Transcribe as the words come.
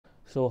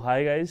So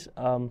hi guys,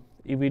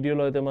 ఈ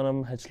వీడియోలో అయితే మనం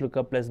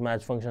hlookup ప్లస్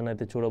మ్యాచ్ ఫంక్షన్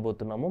అయితే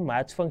చూడబోతున్నాము.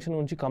 మ్యాచ్ ఫంక్షన్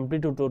గురించి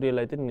కంప్లీట్ ట్యూటోరియల్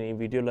అయితే నేను ఈ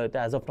వీడియోలో అయితే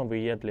యాజ్ ఆఫ్ నౌ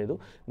వేయట్లేదు,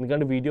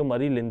 ఎందుకంటే వీడియో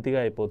మరీ లెంతీగా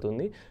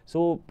అయిపోతుంది. సో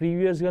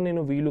ప్రీవియస్గా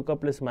నేను vlookup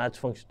ప్లస్ మ్యాచ్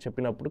ఫంక్షన్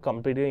చెప్పినప్పుడు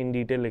కంప్లీట్గా ఇన్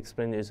డీటెయిల్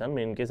ఎక్స్ప్లెయిన్ చేశాను.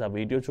 నేను ఇన్ కేస్ ఆ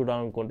వీడియో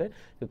చూడాలనుకుంటే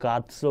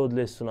కార్డ్స్లో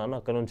వదిలేస్తున్నాను,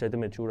 అక్కడ నుంచి అయితే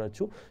మీరు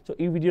చూడొచ్చు. సో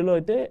ఈ వీడియోలో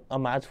అయితే ఆ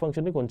మ్యాచ్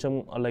ఫంక్షన్ని కొంచెం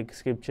లైక్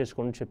స్కిప్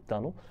చేసుకొని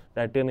చెప్తాను.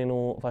 డైరెక్ట్గా నేను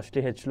ఫస్ట్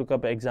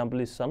hlookup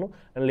ఎగ్జాంపుల్ ఇస్తాను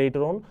and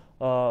later on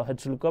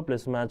hlookup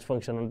plus maths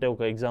function అంటే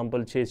ఒక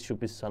ఎగ్జాంపుల్ చేసి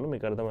చూపిస్తాను,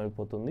 మీకు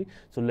అర్థమైపోతుంది.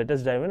 So let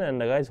us dive in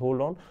and guys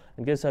hold on.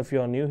 In case if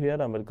you are new here,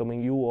 I'm welcoming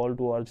you all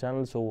to our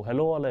channel. So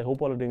hello all, I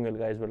hope all are doing well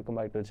guys. Welcome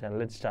back to the channel.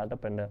 Let's start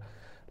up and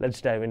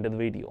let's dive into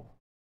the video.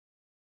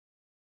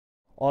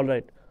 All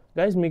right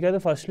guys, మీకైతే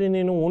firstly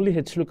నేను only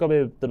hlookup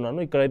చెప్తున్నాను.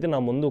 ఇక్కడైతే నా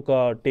ముందు ఒక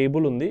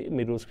table ఉంది,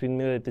 మీరు screen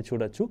మీద అయితే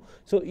చూడొచ్చు.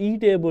 సో ఈ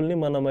టేబుల్ని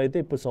మనం అయితే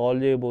ఇప్పుడు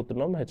సాల్వ్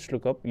చేయబోతున్నాం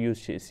hlookup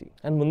యూజ్ చేసి.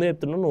 అండ్ ముందే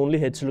చెప్తున్నాను ఓన్లీ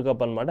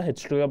hlookup అనమాట.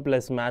 hlookup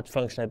ప్లస్ మ్యాచ్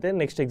ఫంక్షన్ అయితే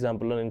నెక్స్ట్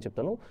ఎగ్జాంపుల్లో నేను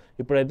చెప్తాను.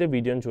 ఇప్పుడైతే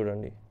వీడియోని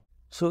చూడండి.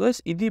 సో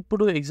గైస్, ఇది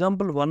ఇప్పుడు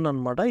ఎగ్జాంపుల్ 1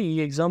 అనమాట. ఈ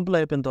ఎగ్జాంపుల్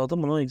అయిపోయిన తర్వాత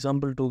మనం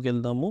ఎగ్జాంపుల్ 2కి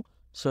వెళ్దాము.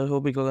 సో ఐ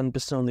హోప్ ఇక్కడ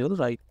కనిపిస్తుంది కదా,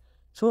 రైట్.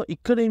 సో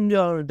ఇక్కడ ఏం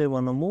చేయాలంటే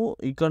మనము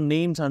ఇక్కడ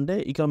నేమ్స్ అంటే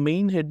ఇక్కడ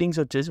మెయిన్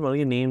హెడ్డింగ్స్ వచ్చేసి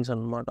మనకి నేమ్స్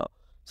అనమాట.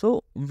 సో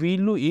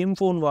వీళ్ళు ఏం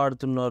ఫోన్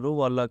వాడుతున్నారు,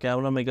 వాళ్ళ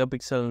కెమెరా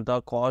మెగాపిక్సెల్ ఎంత,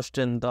 కాస్ట్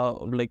ఎంత,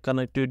 లైక్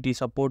కనెక్టివిటీ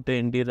సపోర్ట్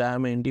ఏంటి,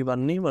 ర్యామ్ ఏంటి,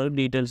 ఇవన్నీ మనకి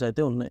డీటెయిల్స్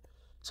అయితే ఉన్నాయి.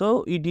 సో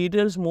ఈ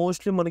డీటెయిల్స్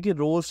మోస్ట్లీ మనకి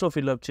రోస్లో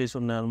ఫిల్అప్ చేసి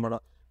ఉన్నాయి అనమాట.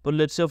 ఇప్పుడు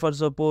let's say for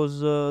suppose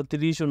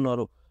Tirish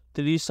ఉన్నారు,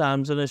 తిరీష్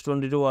సామ్సంగ్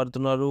S22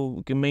 వాడుతున్నారు,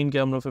 main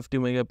camera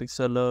 50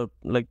 megapixel,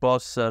 like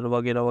processor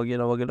వగేరా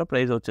వగేరా వగేరా,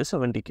 price వచ్చేసి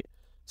 70K.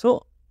 సో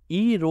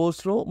ఈ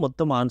రోస్లో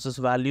మొత్తం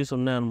ఆన్సర్స్ వాల్యూస్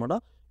ఉన్నాయన్నమాట.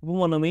 ఇప్పుడు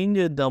మనం ఏం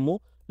చేద్దాము,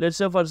 let's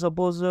say for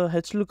suppose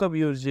hlookup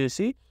use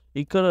చేసి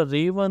ఇక్కడ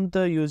రేవంత్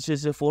యూజ్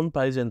చేసే ఫోన్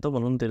ప్రైస్ ఎంతో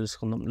మనం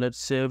తెలుసుకుందాం.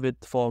 Let's say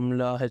with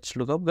formula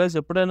hlookup. Guys,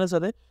 ఎప్పుడైనా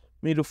సరే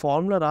మీరు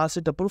ఫార్ములా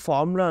రాసేటప్పుడు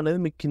ఫార్ములా అనేది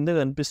మీకు కింద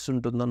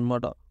కనిపిస్తుంటుంది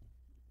అనమాట.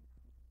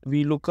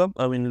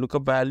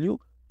 లుకప్ వాల్యూ,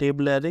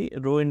 టేబుల్ అరే,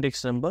 రో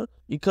ఇండెక్స్ నెంబర్.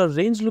 ఇక్కడ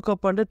రేంజ్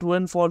లుకప్ అంటే ట్రూ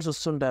అండ్ ఫాల్స్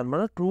వస్తుంటాయి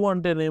అనమాట. ట్రూ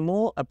అంటేనేమో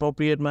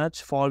అప్రోప్రియేట్ మ్యాచ్,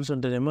 ఫాల్స్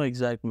అంటేనేమో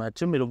ఎగ్జాక్ట్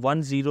మ్యాచ్. మీరు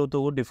 1 0తో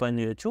కూడా డిఫైన్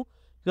చేయొచ్చు.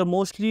 ఇక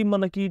మోస్ట్లీ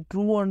మనకి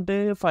ట్రూ అంటే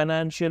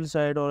financial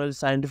side are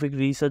scientific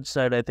research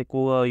side అయితే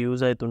ఎక్కువగా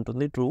యూజ్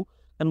అవుతుంటుంది ట్రూ,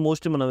 అండ్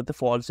మోస్ట్లీ మనం అయితే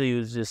ఫాల్సే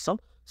యూజ్ చేస్తాం.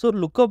 సో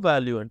లుకప్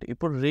వాల్యూ అంటే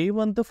ఇప్పుడు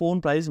రేవంత్ ఫోన్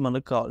ప్రైస్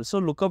మనకు కావాలి. సో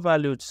లుకప్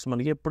వాల్యూ వచ్చేసి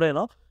మనకి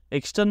ఎప్పుడైనా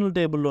ఎక్స్టర్నల్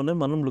టేబుల్లోనే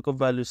మనం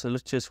లుకప్ వాల్యూ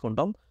సెలెక్ట్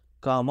చేసుకుంటాం.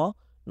 కామా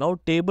నౌ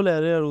టేబుల్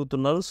అరే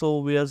అడుగుతున్నారు. So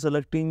we are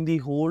selecting the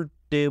whole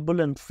table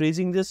and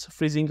freezing this.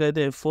 Freezing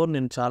అయితే F4,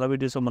 నేను చాలా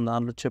వీడియోస్ మన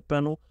దాంట్లో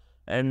చెప్పాను.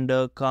 అండ్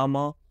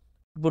కామా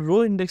ఇప్పుడు రో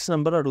ఇండెక్స్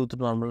నెంబర్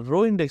అడుగుతున్నాను అనమాట. రో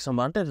ఇండెక్స్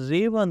నెంబర్ అంటే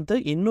రేవంత్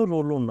ఎన్నో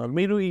రోలు ఉన్నారు.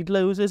 మీరు ఇట్లా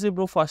యూజ్ చేసి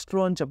ఇప్పుడు ఫస్ట్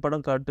రో అని చెప్పడం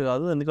కరెక్ట్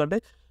కాదు, ఎందుకంటే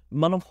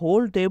మనం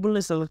హోల్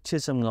టేబుల్ని సెలెక్ట్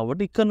చేసాం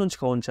కాబట్టి ఇక్కడ నుంచి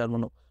కౌంట్ చేయాలి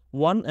మనం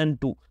 1 and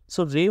 2. సో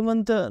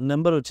రేవంత్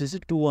నెంబర్ వచ్చేసి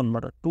 2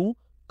 అనమాట. 2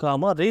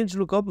 కామా రేంజ్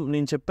లుకప్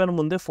నేను చెప్పాను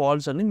ముందే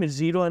ఫాల్స్ అని, మీరు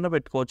 0 అయినా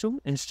పెట్టుకోవచ్చు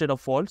instead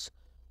of false.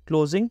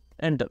 Closing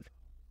enter.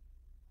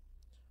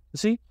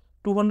 C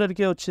 200K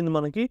వచ్చింది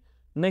మనకి.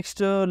 Next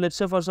let's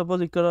say for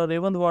suppose ఇక్కడ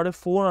రేవంత్ వాడే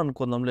ఫోన్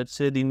అనుకుందాం. లెట్స్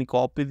సే దీన్ని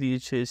కాపీ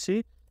తీసేసి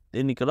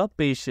దీన్ని ఇక్కడ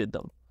పేస్ట్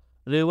చేద్దాం.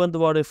 రేవంత్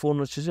వాడే ఫోన్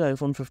వచ్చేసి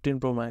iPhone 15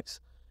 Pro Max.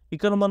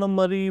 ఇక్కడ మనం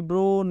మరి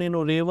బ్రో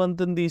నేను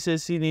రేవంత్ని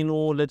తీసేసి నేను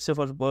let's say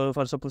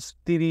for suppose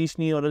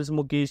తిరీష్ని are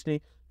ముఖేష్ని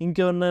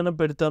ఇంకెవరినైనా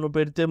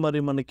పెడితే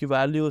మరి మనకి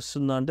వాల్యూ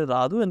వస్తుందా అంటే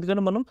రాదు,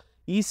 ఎందుకంటే మనం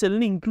ఈ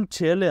సెల్ని ఇంక్లూడ్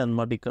చేయలేదు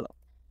అనమాట ఇక్కడ.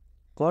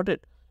 Got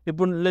it.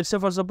 ఇప్పుడు లెట్స్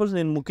సే ఫర్ సపోజ్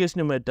నేను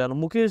ముఖేష్ని పెట్టాను.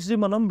 ముఖేష్ది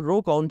మనం రో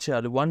కౌంట్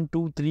చేయాలి 1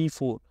 2 3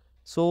 4.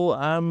 So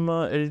I'm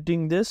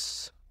editing this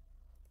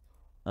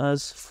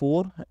as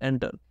 4,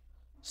 enter.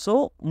 So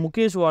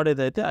Mukesh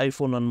వాడేదైతే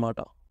iPhone అనమాట.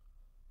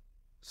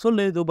 సో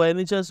లేదు బై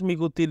ఎనీ ఛాన్స్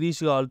మీకు తిరీష్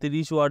కావాలి,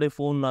 తిరీష్ వాడే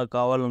ఫోన్ నాకు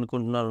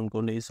కావాలనుకుంటున్నారు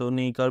అనుకోండి. సో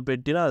నేను ఇక్కడ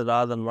పెట్టినా అది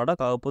రాదనమాట.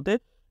 కాకపోతే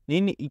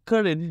నేను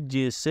ఇక్కడ ఎడిట్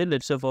చేస్తే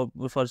లెట్స్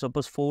ఫర్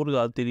సపోజ్ 4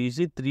 కాదు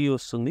తిరీష్ది 3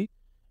 వస్తుంది.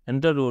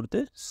 ఎంటర్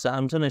కొడితే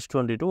సామ్సంగ్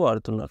S22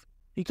 వాడుతున్నారు.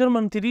 ఇక్కడ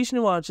మనం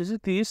తిరీష్ని వాచేసి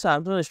తిరీష్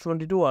సామ్సంగ్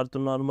S22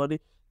 వాడుతున్నారు. మరి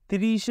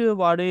తిరీష్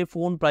వాడే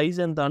ఫోన్ ప్రైస్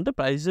ఎంత అంటే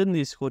ప్రైస్ని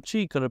తీసుకొచ్చి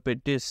ఇక్కడ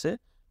పెట్టేస్తే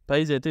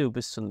ప్రైస్ అయితే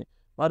చూపిస్తుంది.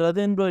 మరి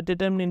అదేంటో ఎట్ ఏ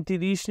టైం నేను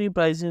తిరీష్ని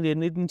ప్రైస్ని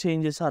ఎన్నిటిని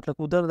చేంజ్ చేస్తే అట్లా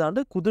కుదరదా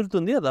అంటే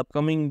కుదురుతుంది. అది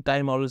upcoming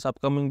time always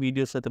upcoming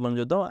videos అయితే మనం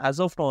చూద్దాం.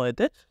 యాజ్ ఆఫ్ నౌ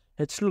అయితే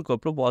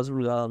hlookup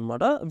పాసిబుల్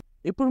కాదనమాట.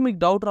 ఇప్పుడు మీకు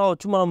డౌట్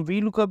రావచ్చు, మనం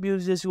vlookup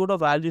యూజ్ చేసి కూడా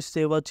వాల్యూస్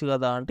తేవచ్చు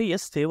కదా అంటే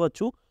ఎస్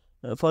తేవచ్చు.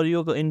 For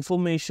your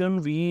information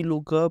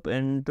vlookup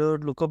enter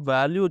lookup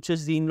value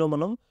వచ్చేసి దీనిలో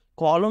మనం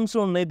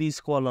కాలమ్స్లో ఉన్నాయి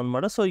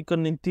తీసుకోవాలన్నమాట. సో ఇక్కడ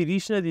నేను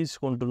తిరీష్నే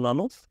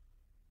తీసుకుంటున్నాను.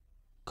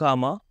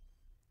 కామా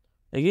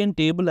అగైన్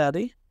టేబుల్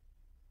అరే,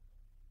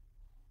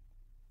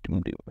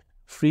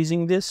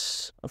 ఫ్రీజింగ్ దిస్.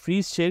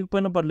 ఫ్రీజ్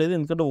చేయకపోయినా పర్లేదు,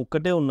 ఎందుకంటే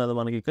ఒక్కటే ఉన్నది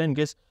మనకి. ఇన్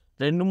కేస్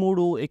 2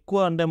 3 ఎక్కువ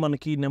అంటే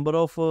మనకి నెంబర్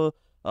ఆఫ్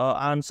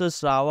ఆన్సర్స్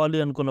రావాలి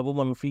అనుకున్నప్పుడు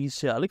మనం ఫ్రీజ్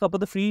చేయాలి.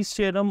 కాకపోతే ఫ్రీజ్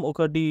చేయడం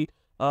ఒకటి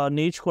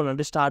నేర్చుకోండి,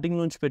 అంటే స్టార్టింగ్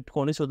నుంచి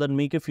పెట్టుకోండి. సో దట్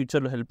మీకే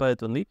ఫ్యూచర్లో హెల్ప్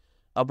అవుతుంది,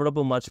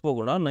 అప్పుడప్పుడు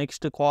మర్చిపోకుండా.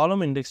 Next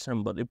column index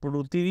number. ఇప్పుడు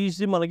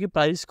తిరీష్ది మనకి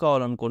price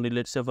కావాలనుకోండి.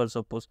 Let's say for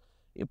suppose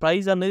ఈ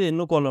ప్రైస్ అనేది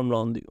ఎన్నో కాలంలో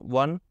ఉంది,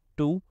 1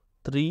 2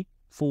 3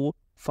 4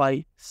 5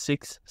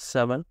 6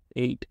 7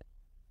 8.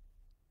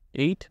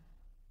 8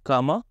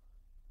 కామా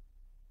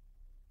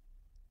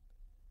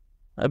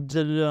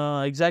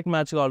ఎగ్జాక్ట్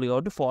మ్యాచ్ కావాలి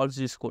కాబట్టి ఫాల్స్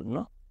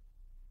తీసుకుంటున్నా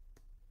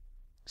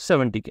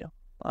 70కి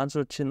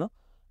ఆన్సర్ వచ్చిందా.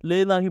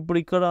 లేదు నాకు ఇప్పుడు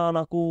ఇక్కడ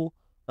నాకు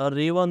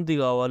రేవంత్ది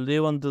కావాలి,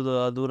 రేవంత్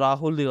కాదు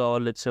రాహుల్ది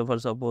కావాలి. లెట్స్ సే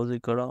ఫర్ సపోజ్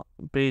ఇక్కడ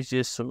ప్లేస్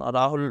చేస్తున్నా,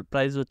 రాహుల్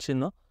ప్రైజ్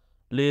వచ్చిందా.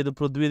 లేదు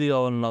పృథ్వీది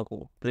కావాలి నాకు,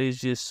 ప్లేస్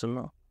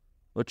చేస్తున్నా,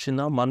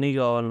 వచ్చిందా. మనీ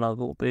కావాలి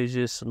నాకు, ప్లేస్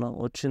చేస్తున్నా,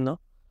 వచ్చిందా.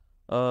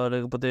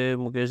 లేకపోతే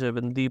ముఖేష్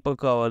అయిపోయింది,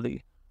 దీపక్ కావాలి,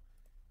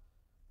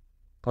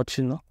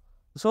 వచ్చిందా.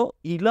 సో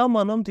ఇలా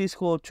మనం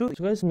తీసుకోవచ్చు.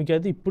 సో గైస్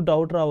మీకైతే ఇప్పుడు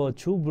డౌట్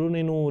రావచ్చు, బ్రో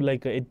నేను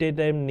like at a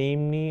time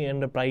నేమ్ని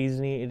and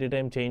ప్రైజ్ని at a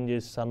time change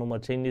చేస్తాను,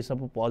 మరి చేంజ్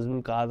చేసినప్పుడు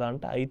పాసిబుల్ కాదా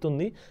అంటే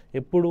అవుతుంది.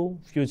 ఎప్పుడు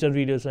ఫ్యూచర్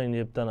వీడియోస్లో నేను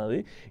చెప్తాను.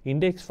 అది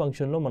ఇండెక్స్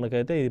ఫంక్షన్లో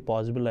మనకైతే ఇది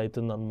పాసిబుల్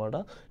అవుతుంది అనమాట.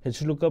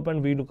 hlookup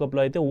అండ్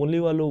vlookupలో అయితే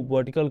ఓన్లీ వాళ్ళు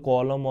vertical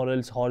column or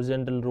else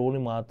horizontal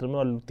రోని మాత్రమే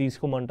వాళ్ళు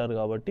తీసుకోమంటారు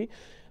కాబట్టి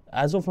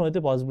యాజ్ ఆఫ్ నో అయితే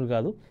పాసిబుల్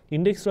కాదు.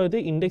 ఇండెక్స్లో అయితే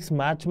ఇండెక్స్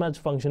మ్యాచ్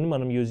ఫంక్షన్ని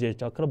మనం యూజ్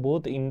చేయొచ్చు. అక్కడ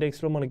బోత్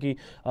ఇండెక్స్లో మనకి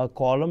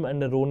కాలమ్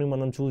అండ్ రోని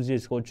మనం చూస్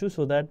చేసుకోవచ్చు.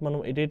 సో దాట్ మనం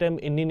ఎట్ ఏ టైం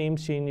ఎన్ని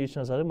నేమ్స్ చేంజ్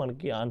చేసినా సరే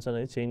మనకి ఆన్సర్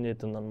అనేది చేంజ్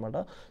అవుతుంది అనమాట.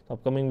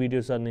 అప్కమింగ్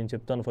వీడియోస్ అది నేను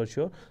చెప్తాను for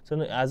sure. So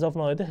as of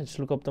no అయితే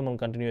hlookup మనం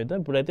కంటిన్యూ చేద్దాం.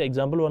 ఇప్పుడైతే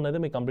ఎగ్జాంపుల్ 1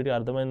 అయితే మీకు కంప్లీట్గా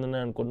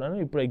అర్థమైందని అనుకుంటున్నాను.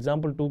 ఇప్పుడు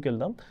ఎగ్జాంపుల్ 2కి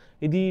వెళ్దాం.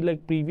 ఇది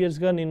లైక్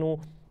ప్రీవియస్గా నేను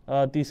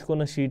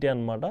తీసుకున్న షీటే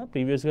అనమాట.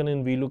 ప్రీవియస్గా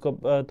నేను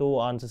vlookupతో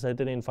ఆన్సర్స్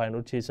అయితే నేను ఫైండ్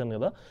అవుట్ చేశాను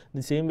కదా.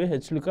 The same way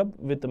hlookup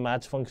with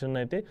match function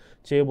అయితే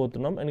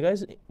చేయబోతున్నాం. అండ్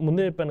గైస్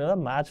ముందే చెప్పాను కదా,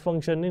 మ్యాచ్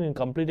ఫంక్షన్ని నేను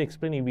కంప్లీట్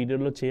ఎక్స్ప్లెయిన్ ఈ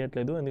వీడియోలో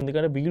చేయట్లేదు,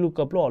 ఎందుకంటే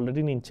vlookupలో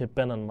ఆల్రెడీ నేను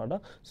చెప్పాను అనమాట.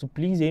 సో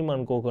ప్లీజ్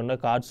ఏమనుకోకుండా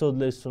కార్డ్స్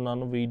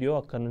వదిలేస్తున్నాను వీడియో,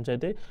 అక్కడ నుంచి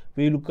అయితే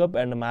vlookup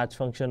and match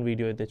function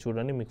video అయితే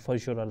చూడండి, మీకు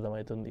ఫర్ షూర్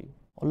అర్థమవుతుంది.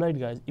 ఆల్రైట్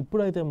గాయ్స్,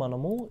 ఇప్పుడైతే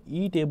మనము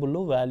ఈ టేబుల్లో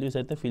వాల్యూస్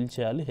అయితే ఫిల్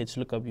చేయాలి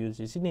hlookup యూజ్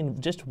చేసి. నేను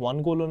జస్ట్ 1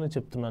 గోలోనే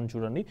చెప్తున్నాను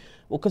చూడండి.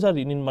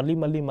 ఒకసారి నేను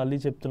మళ్ళీ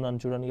చెప్తున్నాను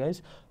చూడండి guys.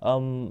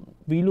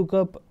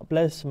 vlookup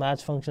plus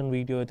maths function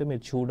video అయితే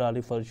మీరు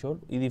చూడాలి ఫర్ షూర్.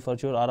 ఇది ఫర్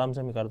షూర్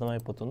ఆరామ్సే మీకు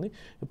అర్థమైపోతుంది.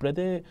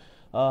 ఇప్పుడైతే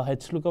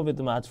hlookup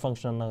విత్ మ్యాచ్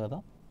ఫంక్షన్ అన్నా కదా.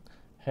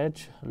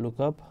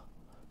 hlookup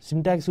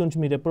సింటాక్స్ గురించి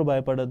మీరు ఎప్పుడు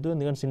భయపడద్దు,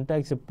 ఎందుకంటే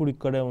సింటాక్స్ ఎప్పుడు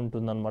ఇక్కడే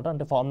ఉంటుందన్నమాట.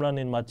 అంటే ఫార్ములా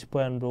నేను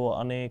మర్చిపోయాను బ్రో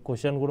అనే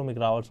క్వశ్చన్ కూడా మీకు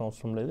రావాల్సిన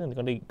అవసరం లేదు,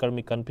 ఎందుకంటే ఇక్కడ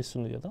మీకు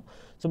కనిపిస్తుంది కదా.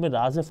 సో మీరు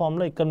రాసే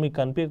ఫార్ములా ఇక్కడ మీకు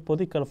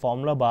కనిపించకపోతే ఇక్కడ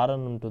ఫార్ములా బార్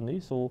అని ఉంటుంది.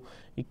 సో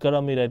ఇక్కడ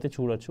మీరైతే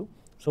చూడొచ్చు.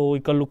 సో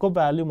ఇక్కడ లుకప్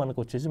వాల్యూ మనకు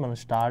వచ్చేసి మన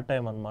స్టార్ట్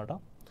టైం అనమాట.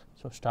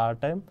 So start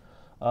time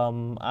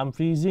I'm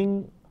freezing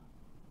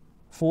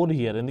 4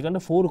 here,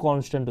 ఎందుకంటే 4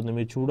 కాన్స్టెంట్ ఉంది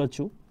మీరు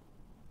చూడొచ్చు.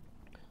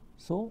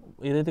 సో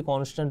ఏదైతే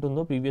కాన్స్టెంట్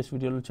ఉందో ప్రీవియస్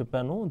వీడియోలో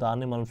చెప్పాను,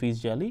 దాన్ని మనం ఫ్రీజ్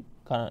చేయాలి.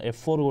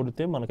 F4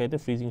 కొడితే మనకైతే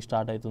ఫ్రీజింగ్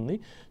స్టార్ట్ అవుతుంది.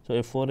 సో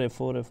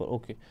F4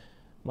 ఓకే,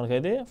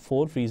 మనకైతే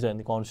 4 ఫ్రీజ్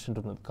అయింది, కాన్స్టెంట్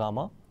ఉన్నది.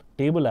 కామా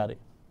టేబుల్ యారే.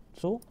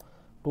 సో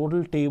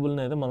టోటల్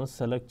టేబుల్ని అయితే మనం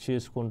సెలెక్ట్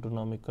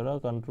చేసుకుంటున్నాం ఇక్కడ,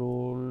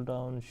 కంట్రోల్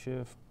డౌన్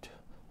షిఫ్ట్.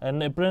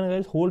 అండ్ ఎప్పుడైనా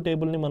గైస్ హోల్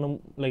టేబుల్ని మనం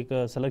లైక్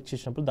సెలెక్ట్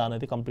చేసినప్పుడు దాని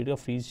అయితే కంప్లీట్గా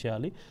ఫ్రీజ్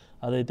చేయాలి.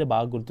 అదైతే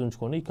బాగా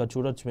గుర్తుంచుకోండి. ఇక్కడ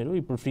చూడొచ్చు మీరు,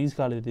 ఇప్పుడు ఫ్రీజ్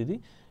కాలేదు, ఇది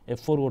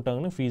F4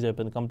 కొట్టగానే ఫ్రీజ్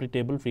అయిపోయింది, కంప్లీట్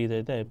టేబుల్ ఫ్రీజ్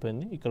అయితే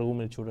అయిపోయింది. ఇక్కడ కూడా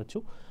మీరు చూడొచ్చు.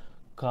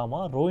 కామా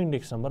రో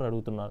ఇండెక్స్ నెంబర్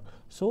అడుగుతున్నారు.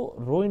 సో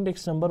రో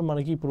ఇండెక్స్ నెంబర్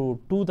మనకి ఇప్పుడు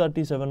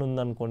 237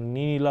 ఉందనుకోండి,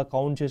 నేను ఇలా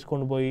కౌంట్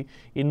చేసుకొని పోయి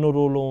ఎన్నో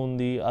రోలో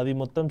ఉంది అది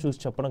మొత్తం చూసి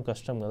చెప్పడం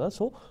కష్టం కదా.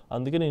 సో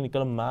అందుకే నేను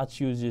ఇక్కడ మ్యాచ్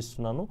యూజ్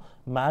చేస్తున్నాను.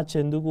 మ్యాచ్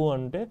ఎందుకు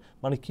అంటే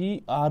మనకి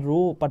ఆ రో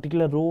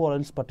పర్టికులర్ రో ఆర్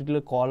ఎల్స్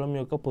పర్టికులర్ కాలమ్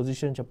యొక్క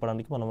పొజిషన్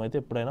చెప్పడానికి మనం అయితే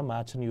ఎప్పుడైనా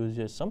మ్యాచ్ని యూజ్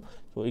చేస్తాం.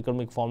 సో ఇక్కడ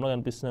మీకు ఫార్ములా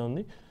కనిపిస్తూనే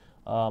ఉంది.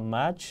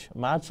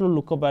 మ్యాచ్లో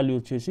లుకప్ వాల్యూ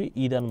వచ్చేసి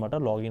ఇదనమాట,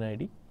 లాగిన్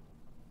ఐడి.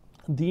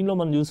 దీనిలో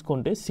మనం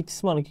చూసుకుంటే 6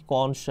 మనకి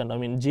కాన్స్టెంట్,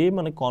 జే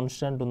మనకి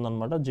కాన్స్టెంట్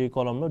ఉందన్నమాట. జే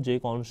కాలంలో జే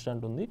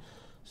కాన్స్టెంట్ ఉంది.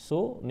 సో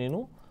నేను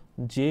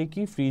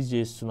జేకి ఫ్రీజ్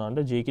చేస్తున్నా,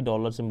 అంటే జేకి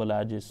డాలర్ సింబల్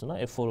యాడ్ చేస్తున్నా,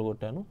 F4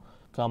 కొట్టాను.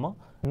 కామా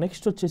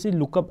నెక్స్ట్ వచ్చేసి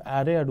లుకప్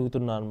యారే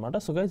అడుగుతున్నా అనమాట.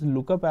 సో గైస్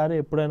లుకప్ యారే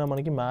ఎప్పుడైనా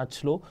మనకి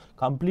మ్యాచ్లో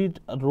కంప్లీట్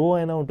రో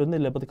అయినా ఉంటుంది,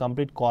 లేకపోతే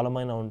కంప్లీట్ కాలమ్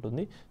అయినా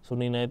ఉంటుంది. సో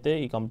నేనైతే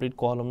ఈ కంప్లీట్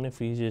కాలమ్ని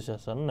ఫ్రీజ్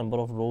చేసేస్తాను.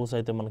 నెంబర్ ఆఫ్ రోస్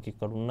అయితే మనకి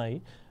ఇక్కడ ఉన్నాయి.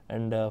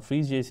 అండ్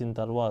ఫ్రీజ్ చేసిన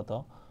తర్వాత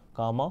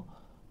కామా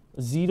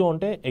 0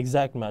 అంటే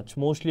ఎగ్జాక్ట్ మ్యాచ్,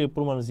 మోస్ట్లీ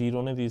ఎప్పుడు మనం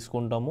 0నే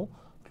తీసుకుంటాము.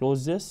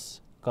 Close this.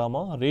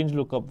 Comma range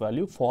lookup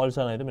value falls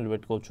అని అయితే మీరు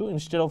పెట్టుకోవచ్చు.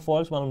 ఇన్స్టెడ్ ఆఫ్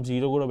ఫాల్స్ మనం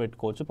 0 కూడా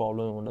పెట్టుకోవచ్చు,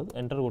 ప్రాబ్లం ఉండదు.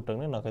 ఎంటర్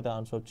కొట్టగానే నాకైతే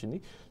ఆన్సర్ వచ్చింది.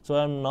 So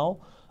I'm now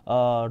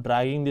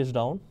dragging this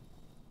down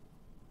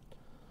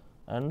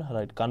and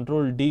right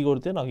control D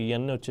కొడితే నాకు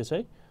ఇవన్నీ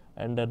వచ్చేసాయి.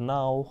 అండ్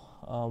నౌ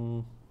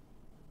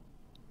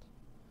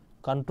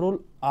కంట్రోల్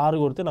R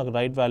కొడితే నాకు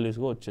రైట్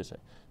వాల్యూస్గా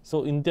వచ్చేసాయి. సో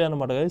ఇంతే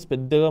అనమాట గైస్,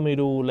 పెద్దగా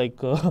మీరు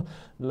లైక్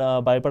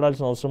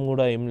భయపడాల్సిన అవసరం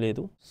కూడా ఏం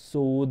లేదు. So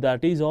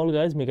that is all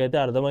guys, మీకైతే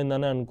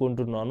అర్థమైందని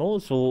అనుకుంటున్నాను.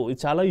 సో ఇది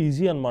చాలా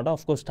ఈజీ అనమాట.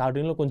 ఆఫ్కోర్స్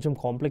స్టార్టింగ్లో కొంచెం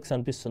కాంప్లెక్స్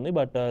అనిపిస్తుంది,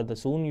 but the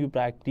soon you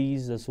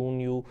practice, the soon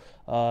you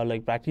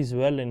like practice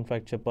well.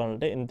 In fact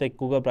చెప్పాలంటే ఎంత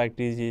ఎక్కువగా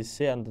ప్రాక్టీస్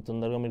చేస్తే అంత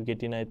తొందరగా మీరు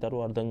గెటిన్ అవుతారు,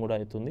 అర్థం కూడా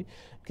అవుతుంది.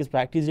 బికాస్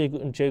ప్రాక్టీస్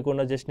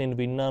చేయకుండా జస్ట్ నేను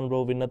విన్నాను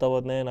బ్రో, విన్న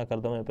తర్వాతనే నాకు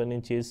అర్థమైపోయింది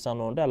నేను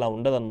చేస్తాను అంటే అలా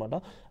ఉండదు అనమాట.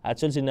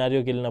 యాక్చువల్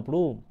సినారియోకి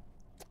వెళ్ళినప్పుడు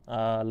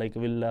like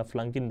will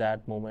ఫ్లంక్ in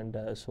that moment.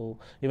 So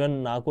even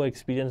నాకు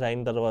ఎక్స్పీరియన్స్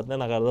అయిన తర్వాతనే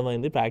నాకు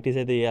అర్థమైంది ప్రాక్టీస్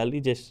అయితే చేయాలి,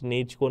 జస్ట్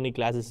నేర్చుకొని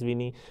క్లాసెస్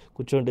విని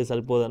కూర్చుంటే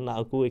సరిపోదని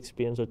నాకు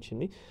ఎక్స్పీరియన్స్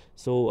వచ్చింది.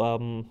 So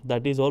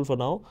that is all for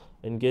now.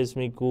 In case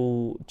మీకు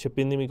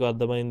చెప్పింది మీకు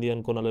అర్థమైంది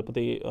అనుకున్నా,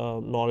 లేకపోతే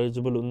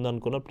నాలెడ్జబుల్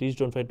ఉందనుకున్నా, please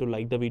don't fight to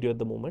like the video at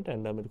the moment.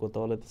 And మీరు కొత్త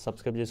వాళ్ళు అయితే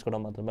సబ్స్క్రైబ్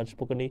చేసుకోవడం మాత్రం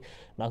మర్చిపోకండి.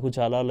 నాకు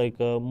చాలా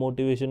లైక్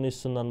మోటివేషన్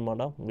ఇస్తుంది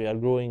అనమాట,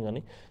 వీఆర్ గ్రోయింగ్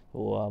అని. So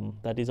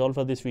that is all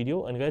for this video.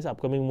 And guys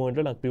upcoming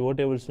మూమెంట్లో నాకు పివోట్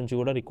టేబుల్స్ నుంచి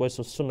కూడా రిక్వెస్ట్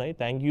వస్తున్నాయి.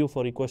 Thank you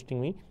for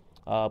requesting me.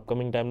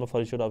 Upcoming టైంలో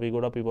ఫర్ షూర్ అవి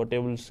కూడా పివోట్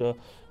టేబుల్స్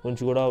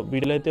గురించి కూడా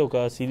వీడియోలో అయితే ఒక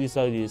సిరీస్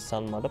లాగా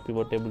చేస్తాను అనమాట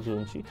పివోట్ టేబుల్స్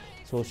గురించి.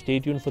 So stay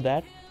tune for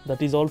that.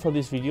 That is all for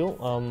this video.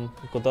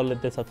 కొత్త వాళ్ళు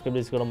అయితే సబ్స్క్రైబ్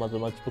చేసుకోవడం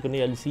మాత్రం మర్చిపోకండి.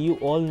 I will see you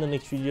all in the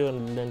next video.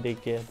 And then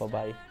take care.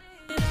 Bye.